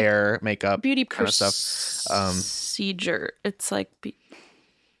 So like hair, makeup, beauty kind of stuff. Procedure. It's like.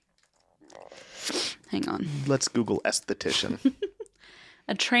 Hang on. Let's Google esthetician.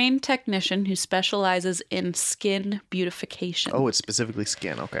 A trained technician who specializes in skin beautification. Oh, it's specifically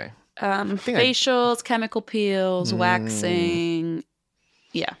skin. Okay. Facials, chemical peels, waxing.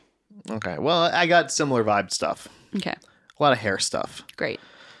 Yeah. Okay. Well, I got similar vibe stuff. Okay. A lot of hair stuff. Great.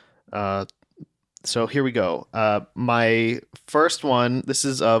 So here we go. My first one, this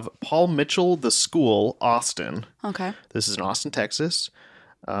is of Paul Mitchell, The School, Austin. Okay. This is in Austin, Texas.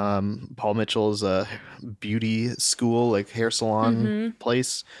 Paul Mitchell is a beauty school, like hair salon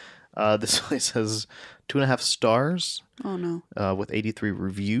place. This place has 2.5 stars. Oh no. With 83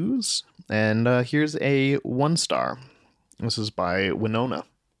 reviews. And here's a 1 star. This is by Winona.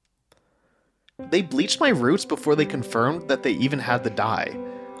 They bleached my roots before they confirmed that they even had the dye.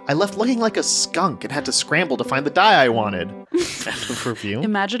 I left looking like a skunk and had to scramble to find the dye I wanted. End of review.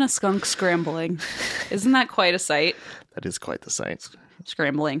 Imagine a skunk scrambling. Isn't that quite a sight? That is quite the sight.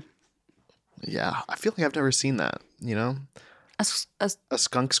 Scrambling. Yeah, I feel like I've never seen that, you know? A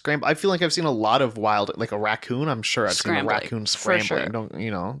skunk scramble. I feel like I've seen a lot of wild, like a raccoon. I'm sure I've seen a raccoon scrambling. For sure. Don't,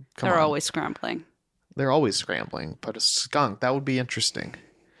 you know, They're always scrambling. They're always scrambling. But a skunk, that would be interesting.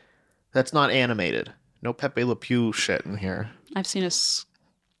 That's not animated. No Pepe Le Pew shit in here. I've seen a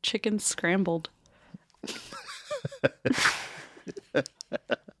chicken scrambled.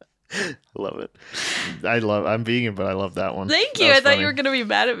 Love it. I'm vegan, but I love that one. Thank you. I thought you were going to be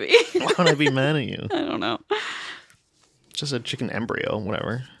mad at me. Why would I be mad at you? I don't know. Just a chicken embryo,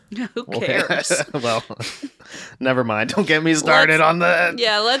 whatever. Who cares? Well, never mind. Don't get me started on that.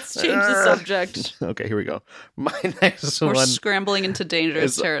 Yeah, let's change the subject. Okay, here we go. My next We're one scrambling into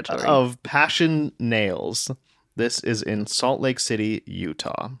dangerous territory. Of Passion Nails. This is in Salt Lake City,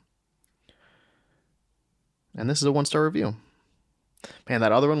 Utah. And this is a 1-star review. Man,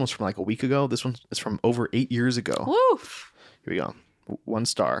 that other one was from like a week ago. This one is from over 8 years ago. Woo! Here we go. 1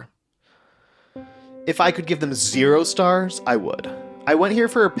 star. If I could give them 0 stars, I would. I went here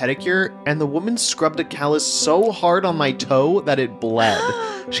for a pedicure, and the woman scrubbed a callus so hard on my toe that it bled.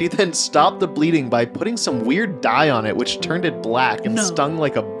 She then stopped the bleeding by putting some weird dye on it, which turned it black and stung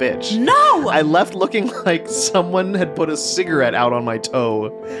like a bitch. No! I left looking like someone had put a cigarette out on my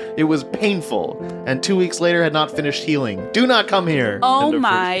toe. It was painful, and 2 weeks later had not finished healing. Do not come here. Oh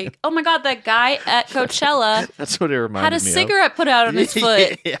my God, that guy at Coachella That's what it reminded had a me cigarette put out on his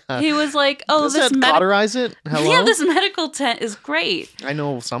foot. Yeah. He was like, oh, Does that cauterize it? Hello? Yeah, this medical tent is great. I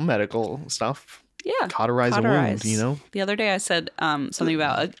know some medical stuff. Yeah. Cauterize a wound, you know? The other day I said something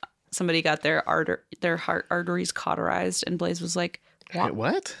about somebody got their heart arteries cauterized, and Blaze was like,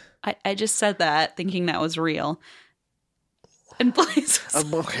 what? I just said that thinking that was real. And Blaze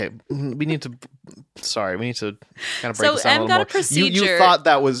was okay, we need to kind of break So this down a little got more. a procedure. You thought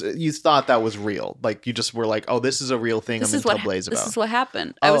that was real. Like you just were like, oh, this is a real thing. I'm going to tell Blaze about. This is what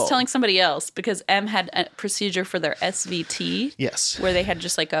happened. I was telling somebody else because M had a procedure for their SVT. Yes. Where they had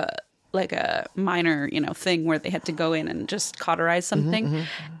just like a minor, thing where they had to go in and just cauterize something. Mm-hmm.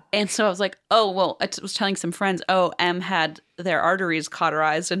 And so I was like, oh, well, I was telling some friends, oh, M had their arteries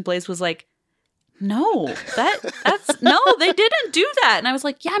cauterized, and Blaze was like, no, that's no, they didn't do that. And I was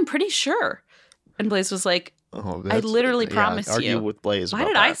like, yeah, I'm pretty sure. And Blaze was like, I literally promise you. Argue with Blaze. Why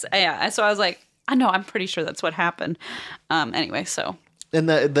did I say? Yeah. So I was like, I know, I'm pretty sure that's what happened. Anyway, so. And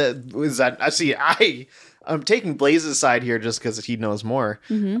I'm taking Blaze's side here just because he knows more.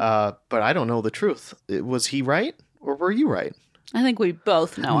 Mm-hmm. But I don't know the truth. Was he right or were you right? I think we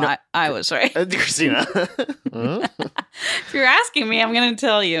both know I was right. Christina. If you're asking me, I'm going to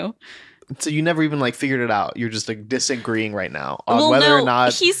tell you. So you never even figured it out. You're just disagreeing right now on whether or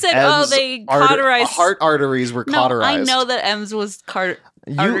not he said, they cauterized heart arteries were cauterized. I know that M's was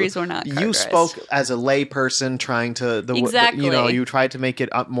arteries were not cauterized. You spoke as a lay person trying to exactly. You tried to make it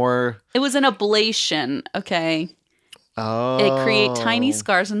up more. It was an ablation, okay? Oh. It create tiny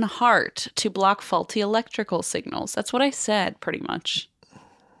scars in the heart to block faulty electrical signals. That's what I said, pretty much.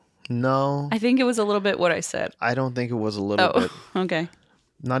 No. I think it was a little bit what I said. I don't think it was a little bit. Okay.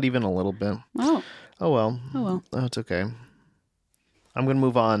 Not even a little bit. Oh. Oh, well. Oh, well. Oh, it's okay. I'm going to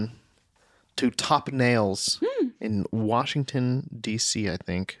move on to Top Nails in Washington, D.C., I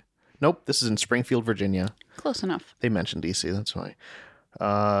think. Nope, this is in Springfield, Virginia. Close enough. They mentioned D.C., that's why.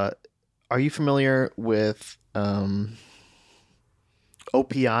 Are you familiar with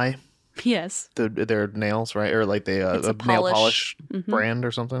OPI? Yes. Their nails, right? Or like a nail polish brand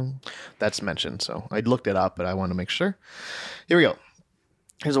or something? That's mentioned, so I looked it up, but I want to make sure. Here we go.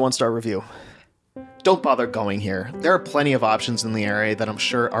 Here's a 1-star review. Don't bother going here. There are plenty of options in the area that I'm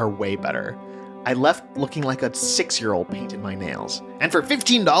sure are way better. I left looking like a 6-year-old painted my nails. And for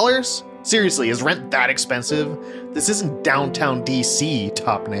 $15? Seriously, is rent that expensive? This isn't downtown DC,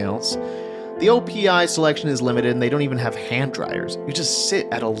 Top Nails. The OPI selection is limited and they don't even have hand dryers. You just sit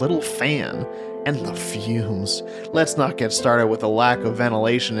at a little fan. And the fumes. Let's not get started with a lack of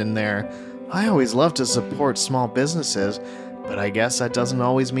ventilation in there. I always love to support small businesses, but I guess that doesn't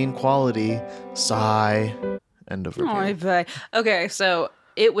always mean quality. Sigh. End of review. Okay, so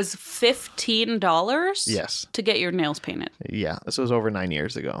it was $15? Yes. To get your nails painted? Yeah, this was over 9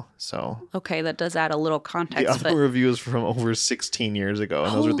 years ago, so... Okay, that does add a little context. The other reviews from over 16 years ago,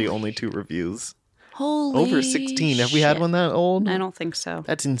 and those are the only 2 reviews. Holy Over 16. Have we had one that old? I don't think so.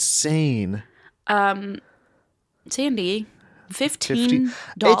 That's insane. Sandy, $15?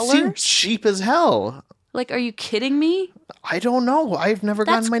 It seemed cheap as hell. Like, are you kidding me? I don't know. I've never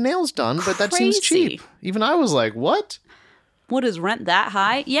That's gotten my nails done, but that seems crazy. cheap. Even I was like, what? What, is rent that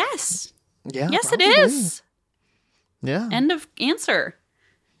high? Yes. Yeah, Yes, probably. it is. Yeah. End of answer.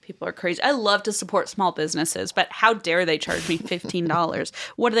 People are crazy. I love to support small businesses, but how dare they charge me $15?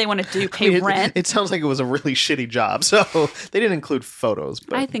 What do they want to do? Pay rent? It sounds like it was a really shitty job, so they didn't include photos.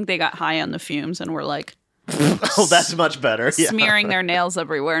 But I think they got high on the fumes and were like oh, that's much better. Yeah. smearing their nails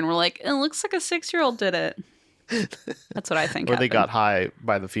everywhere, and we're like, it looks like a 6-year-old did it. That's what I think. Or they happened. got high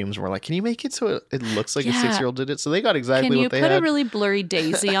by the fumes and were like, can you make it so it looks like a Yeah. 6-year-old did it? So they got exactly Can you what they put had. a really blurry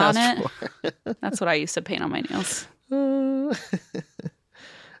daisy on asked it? That's what I used to paint on my nails.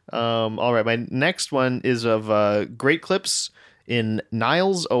 All right, my next one is of Great Clips in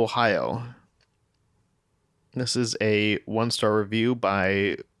Niles, Ohio. This is a 1-star review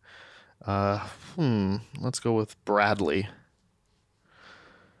by, let's go with Bradley.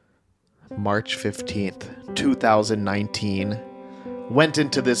 March 15th, 2019. Went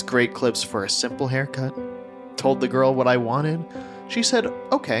into this Great Clips for a simple haircut. Told the girl what I wanted. She said,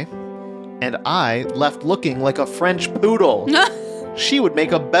 okay. And I left looking like a French poodle. She would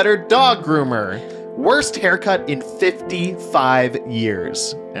make a better dog groomer. Worst haircut in 55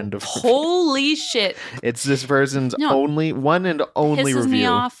 years. End of review. Holy shit. It's this person's No. only Pisses review. me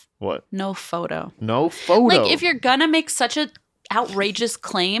off. What? No photo. No photo. Like, if you're gonna make such a outrageous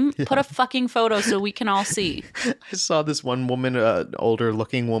claim, put a fucking photo so we can all see. I saw this one woman, older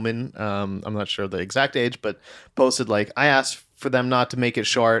looking woman, I'm not sure the exact age, but posted like, I asked for them not to make it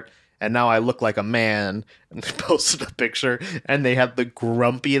short, and now I look like a man. And they posted a picture, and they had the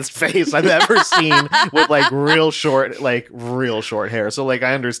grumpiest face I've ever seen with like real short hair. So like,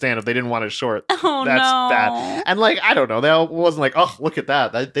 I understand if they didn't want it short, Oh, that's no. bad. And like, I don't know, they wasn't like, oh, look at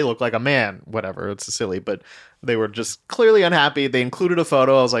that, they look like a man. Whatever, it's silly, but they were just clearly unhappy. They included a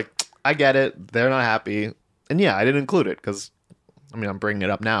photo. I was like, I get it. They're not happy. And yeah, I didn't include it because, I mean, I'm bringing it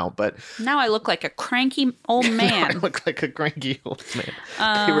up now, but Now I look like a cranky old I man. look like a cranky old man.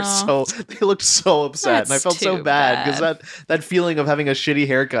 They looked so upset. And I That's felt so too bad because bad. that feeling of having a shitty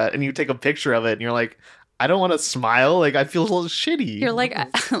haircut and you take a picture of it and you're like, I don't want to smile. Like, I feel a little shitty. You're like,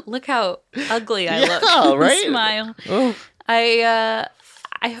 look how ugly I Yeah, look. right? Smile. Oh.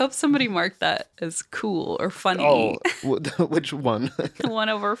 I hope somebody marked that as cool or funny. Oh, which one? The one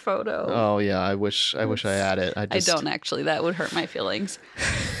over photo. Oh yeah, I wish I had it. I don't actually. That would hurt my feelings.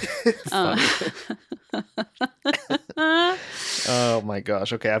 Oh my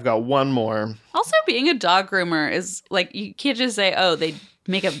gosh. Okay, I've got one more. Also, being a dog groomer is like, you can't just say, oh, they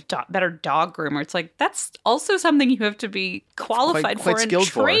make a better dog groomer. It's like, that's also something you have to be qualified Quite for and skilled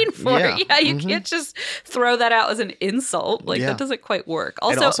for. trained for. Yeah. You can't just throw that out as an insult. Like, Yeah. that doesn't quite work.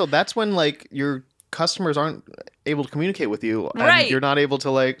 And also, that's when like your customers aren't able to communicate with you, and Right. you're not able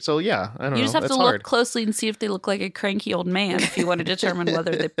to like. So yeah, I don't know. you just have That's to hard. look closely and see if they look like a cranky old man if you want to determine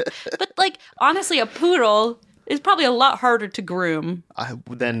whether they. But like, honestly, a poodle is probably a lot harder to groom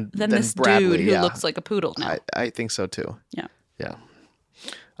Than this Bradley, dude who yeah. looks like a poodle now. I think so too. Yeah. Yeah.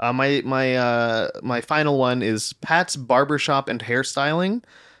 My final one is Pat's Barbershop and Hairstyling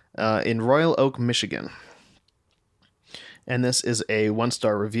in Royal Oak, Michigan. And this is a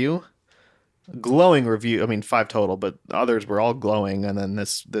 1-star review. Glowing review. I mean, 5 total, but others were all glowing. And then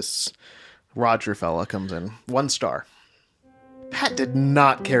this Roger fella comes in. 1 star. Pat did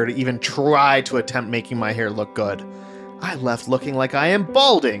not care to even try to attempt making my hair look good. I left looking like I am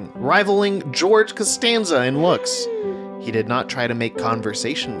balding, rivaling George Costanza in looks. He did not try to make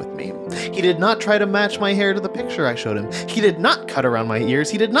conversation with me. He did not try to match my hair to the picture I showed him. He did not cut around my ears.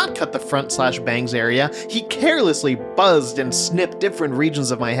 He did not cut the front/bangs area. He carelessly buzzed and snipped different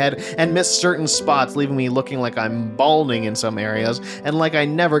regions of my head and missed certain spots, leaving me looking like I'm balding in some areas and like I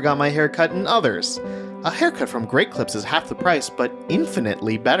never got my hair cut in others. A haircut from Great Clips is half the price, but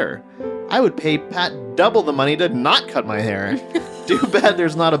infinitely better. I would pay Pat double the money to not cut my hair. Too bad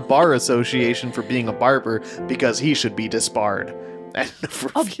there's not a bar association for being a barber, because he should be disbarred.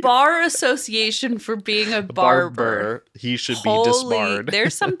 A bar association for being a barber. He should be disbarred.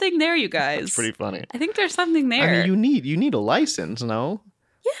 There's something there, you guys. It's pretty funny. I think there's something there. I mean, you need a license, no?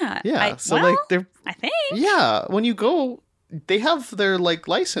 Yeah. Yeah. I think. Yeah, when you go, they have their like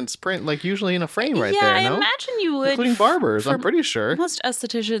license print like usually in a frame right there. Yeah, No, I imagine you would. including barbers. I'm pretty sure. Most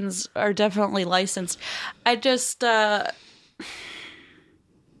estheticians are definitely licensed. I just, I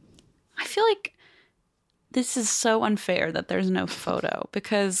feel like this is so unfair that there's no photo,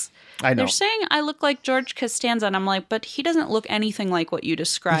 because I know. they're saying I look like George Costanza, and I'm like, but he doesn't look anything like what you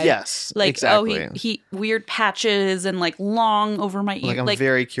described. Yes, like exactly. he weird patches and like long over my ear. Like I'm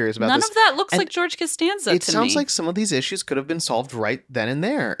very curious about none this. of that looks And like George Costanza. It to sounds me. like some of these issues could have been solved right then and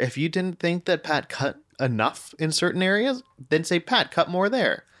there if you didn't think that Pat cut enough in certain areas, then say, Pat, cut more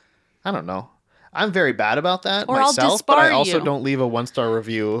there. I don't know. I'm very bad about that Or I'll myself, but I disbar also you. don't leave a 1-star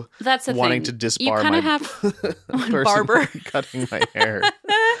review That's the wanting thing. to disbar You kind my of have person barber. cutting my hair.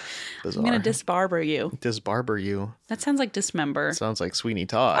 I'm going to disbarber you. Disbarber you. That sounds like dismember. Sounds like Sweeney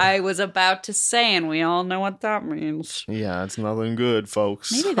Todd. I was about to say, and we all know what that means. Yeah, it's nothing good,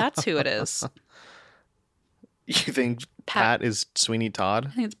 folks. Maybe that's who it is. You think Pat is Sweeney Todd?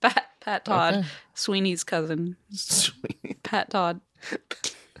 I think it's Pat Todd, Okay. Sweeney's cousin. Sweeney. Pat Todd.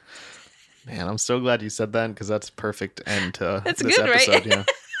 Man, I'm so glad you said that because that's a perfect end to It's this good, right? episode. Yeah.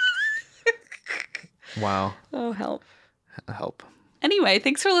 Wow. Oh, help. Help. Anyway,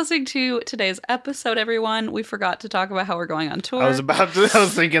 thanks for listening to today's episode, everyone. We forgot to talk about how we're going on tour. I was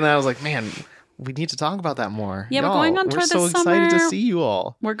thinking that. I was like, man, we need to talk about that more. Yeah, we're going on tour this We're so excited to summer. see you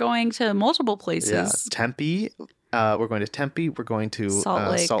all. We're going to multiple places. Yeah, Tempe. We're going to Tempe. We're going to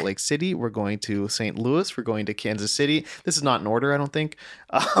Salt Lake City. We're going to St. Louis. We're going to Kansas City. This is not in order, I don't think.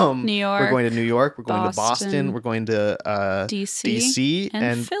 New York. We're going to New York. We're going to Boston. Boston. We're going to DC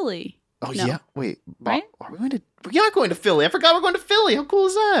and Philly. Oh, No. yeah. Wait. Right? Are we going to... We're not going to Philly. I forgot we're going to Philly. How cool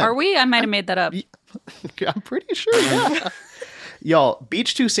is that? Are we? I might have made that up. I'm pretty sure, yeah. Y'all,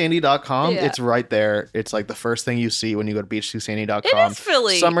 beach2sandy.com, Yeah. it's right there. It's like the first thing you see when you go to beach2sandy.com. It is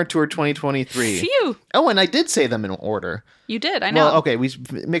Philly. Summer Tour 2023. Phew. Oh, and I did say them in order. You did. I know. Well, okay, we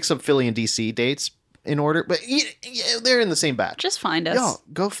mix up Philly and DC dates in order, but they're in the same batch. Just find us. Y'all,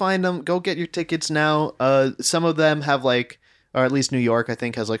 go find them. Go get your tickets now. Some of them have like, or at least New York, I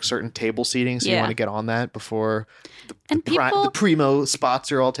think, has like certain table seating, so you Yeah. want to get on that before And the primo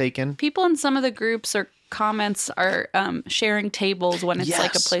spots are all taken. People in some of the groups or comments are sharing tables when it's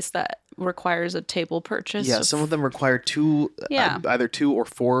like a Yes. place that requires a table purchase. Yeah, some of them require either 2 or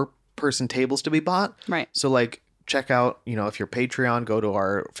 4 person tables to be bought. Right. So like check out, if you're Patreon, go to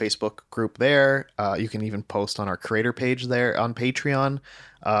our Facebook group there. You can even post on our creator page there on Patreon.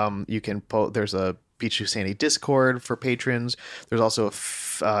 You can there's a Beach to Sandy Discord for patrons. There's also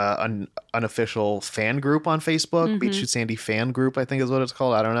an unofficial fan group on Facebook, Mm-hmm. Beach to Sandy fan group, I think is what it's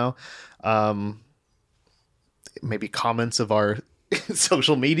called. I don't know. Maybe comments of our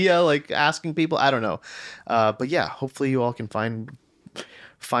social media, like asking people. I don't know. But yeah, hopefully you all can find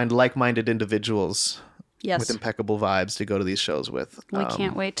like-minded individuals Yes. with impeccable vibes to go to these shows with. We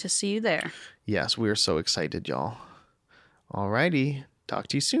can't wait to see you there. Yes, we are so excited, y'all. Alrighty. Talk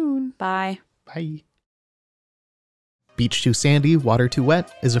to you soon. Bye. Bye. Beach Too Sandy, Water Too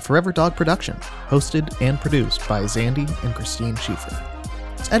Wet is a Forever Dog production, hosted and produced by Zandy and Christine Schieffer.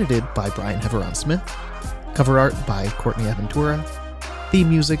 It's edited by Brian Heveron Smith. Cover art by Courtney Aventura. Theme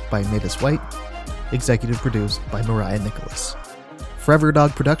music by Mavis White. Executive produced by Mariah Nicholas. Forever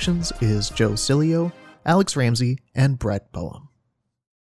Dog Productions is Joe Cilio, Alex Ramsey, and Brett Boehm.